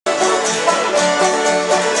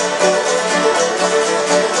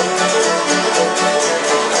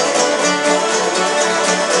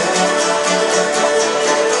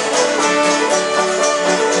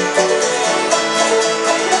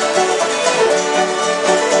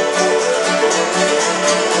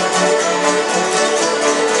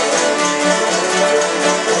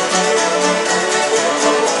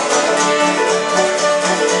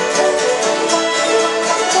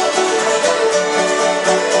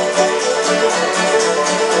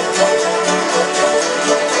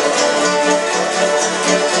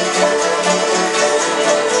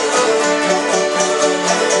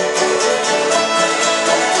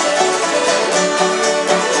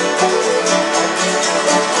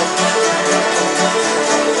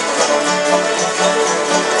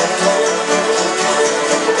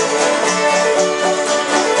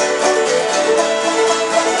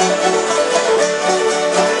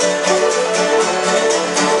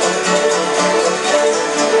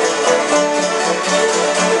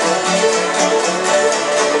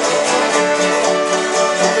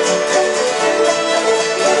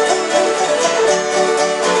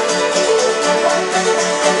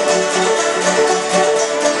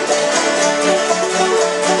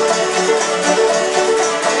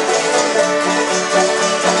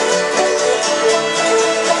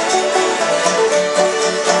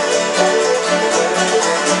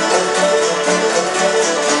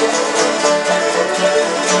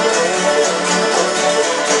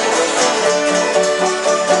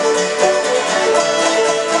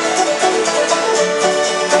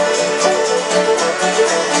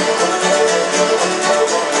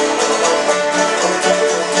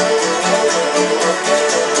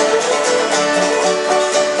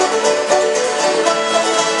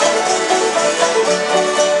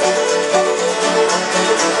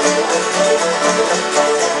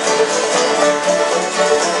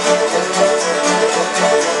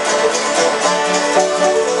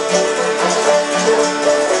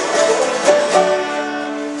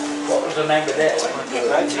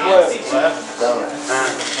Nancy left.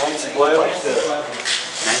 Nancy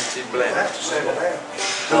Blair.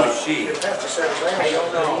 Who is she? I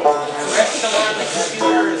don't know. Correct somewhere on the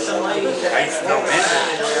computer, some lady. I used to know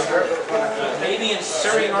Nancy. Maybe in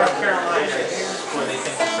Surrey, North Carolina, where they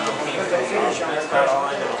think the song came from. That's about all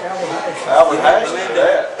I know. Albert Hash did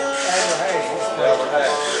that. Albert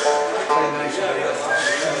Hash.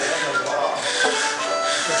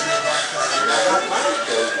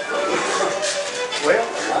 Well,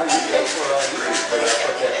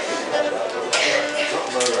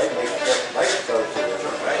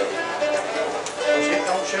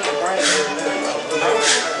 don't show the brain.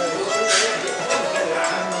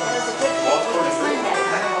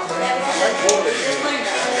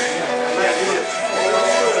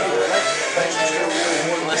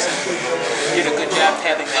 Listen, you did a good job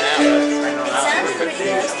tapping that out. It sounds pretty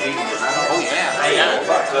good. Oh yeah, I am.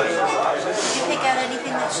 Did you pick out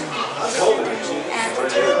anything that should add to it?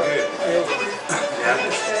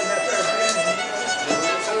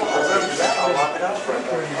 I'll lock it up for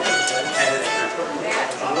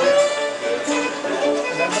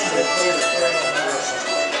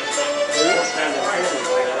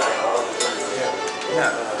Yeah,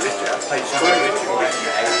 Richard, I played some of Richard back in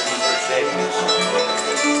the 80s or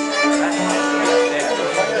 70s.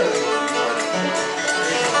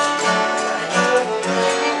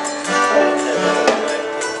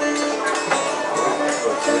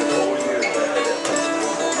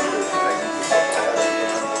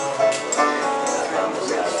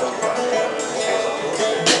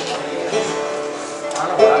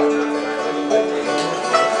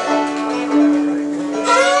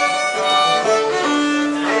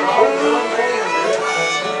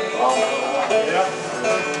 Yeah.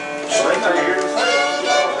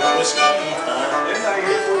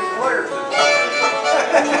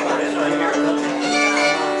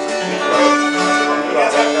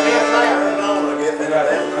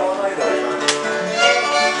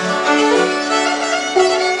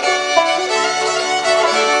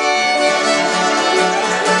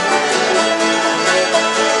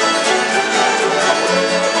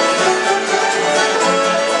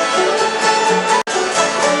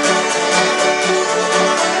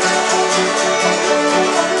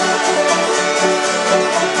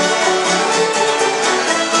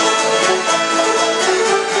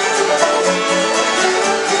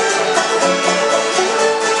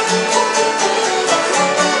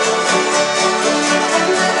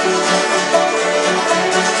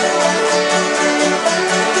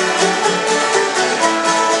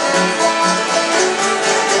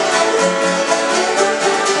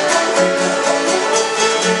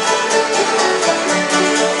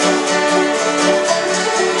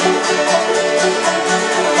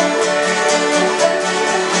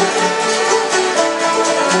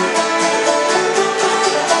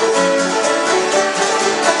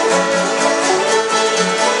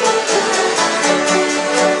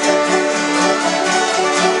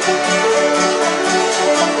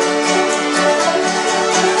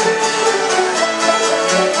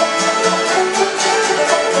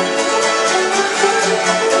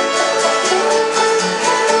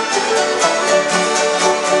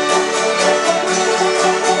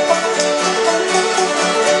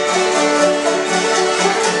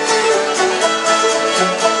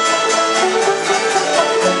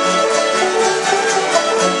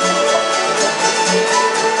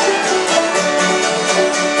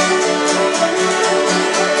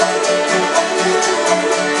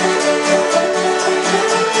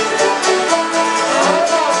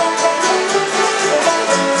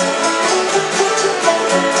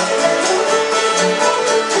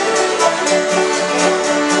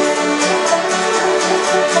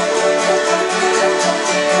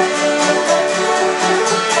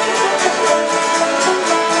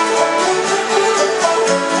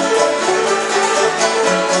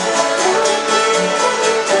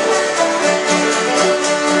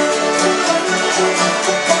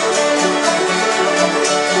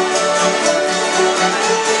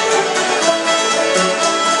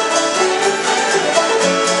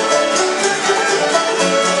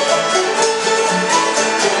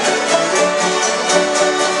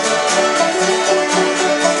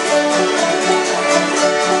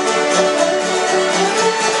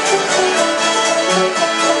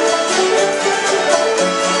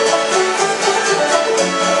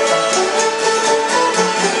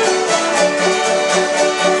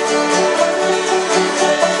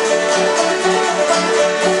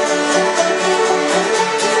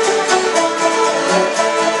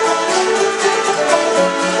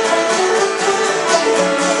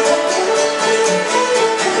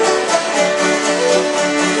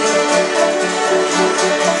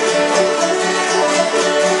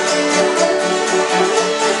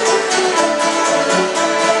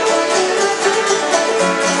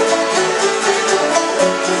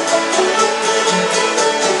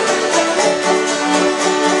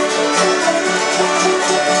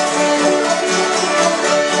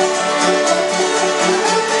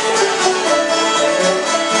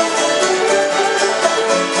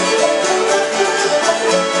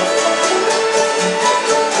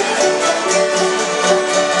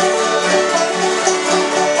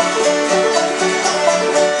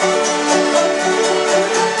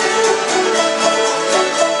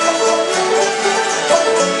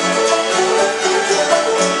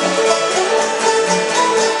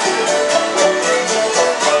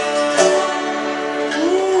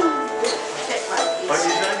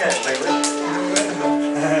 that feeling.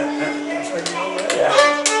 Yeah.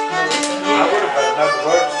 I would have had another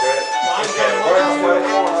work straight. Yeah, work straight,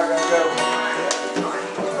 I gotta go.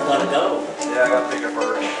 Gotta go. Yeah, I gotta pick up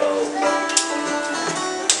her.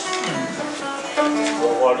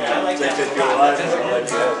 Well, what do you think it's your life? I'll let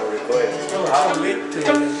you have a request.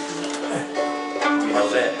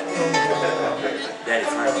 What's that? Daddy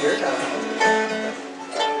Frank.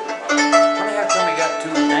 Funny how come he got two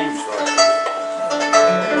names for it?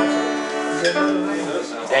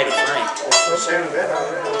 Daddy Frank.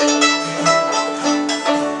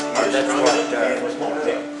 That's what,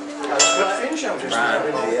 Let's put a finish on this. Brian.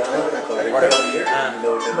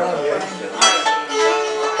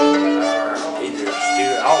 Either Stu,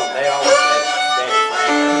 they always say Daddy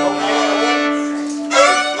Frank.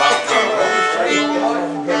 Long time ago.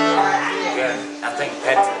 Yeah, I think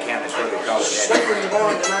Patrick County is what they call it. Sleeping in the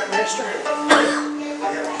morning tonight, mister.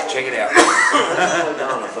 Check it out.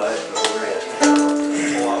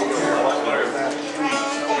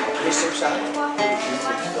 This exciting.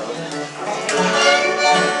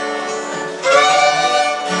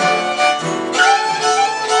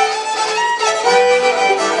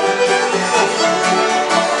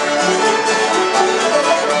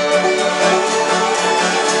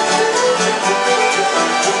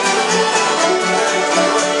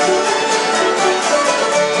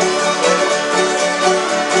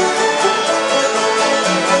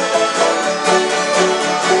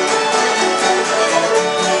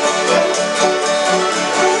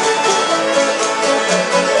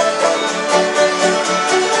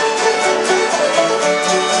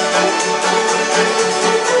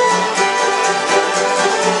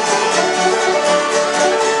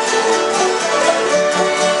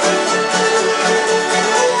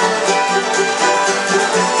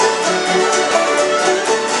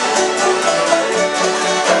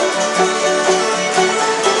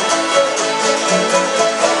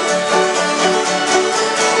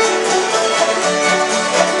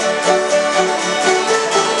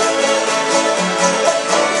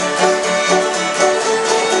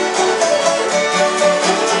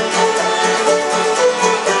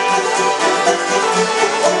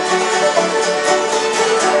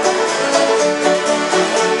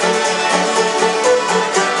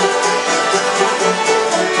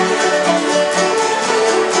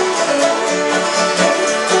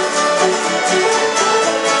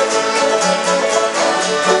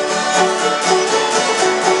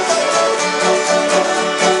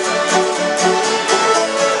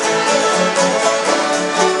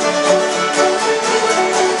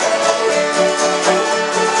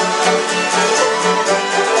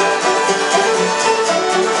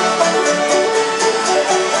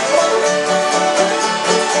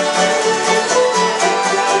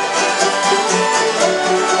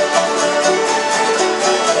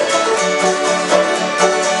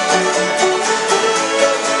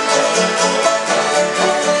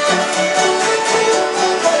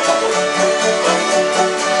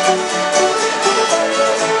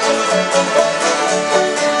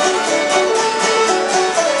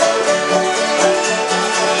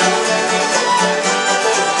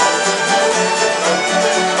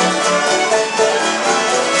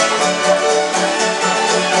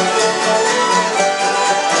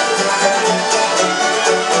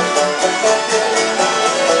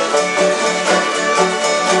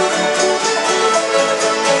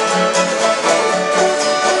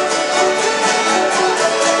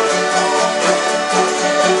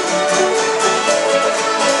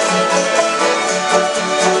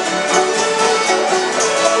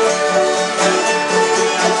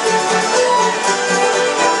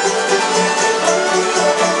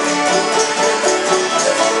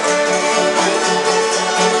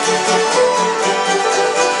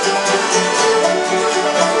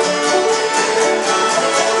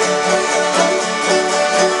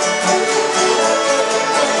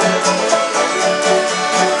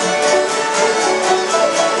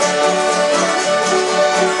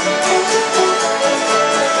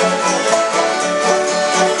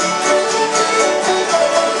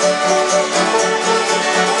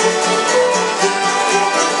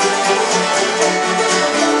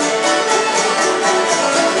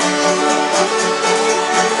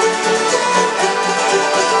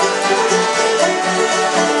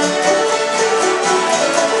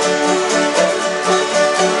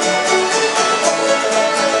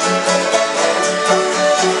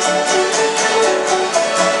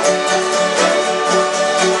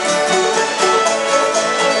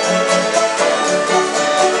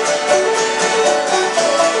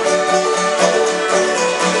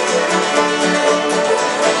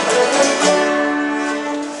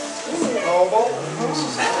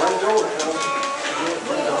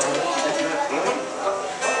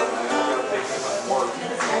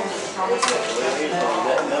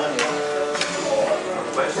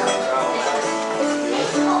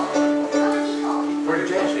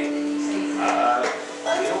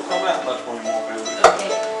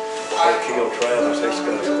 kill Travis, he's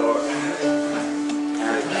gonna start.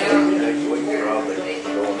 Next week, probably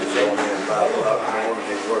going in 5 o'clock in the morning,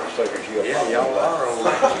 he works second shift. Yeah, y'all are old.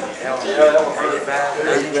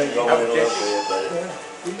 He's been going in a little bit, but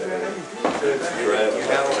Travis, You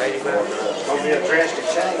know, 85. Gonna be a drastic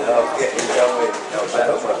change. he's always,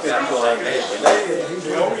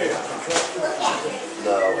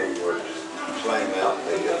 no, he works Slam out,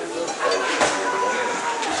 they got his own place.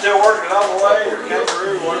 Still working all the way, or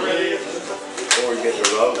kangaroo, whatever it is. Before he gets the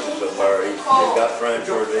roses up there, he got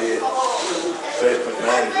transferred to it, assistant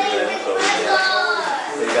manager now, so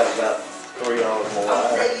he got about $3 more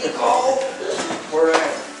hours. Where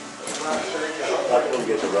at? I couldn't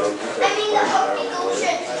get the roses.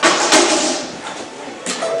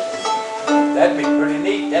 That'd be pretty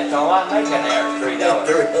neat. That's all I make an hour, $3.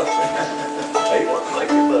 He wants to make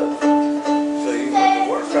it, but so you went to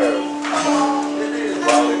work there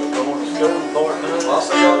while he was going to school part-time. I'll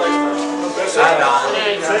see y'all next time. I know.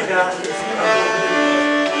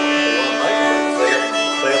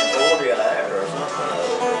 $7.40 an hour or something.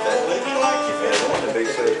 They want to be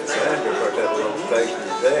assistant manager for that little station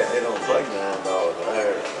is that. They don't pay $9 an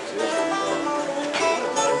hour.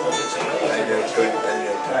 They just couldn't, they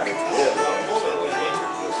just took it to live on, so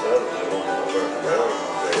this other, they want to work there.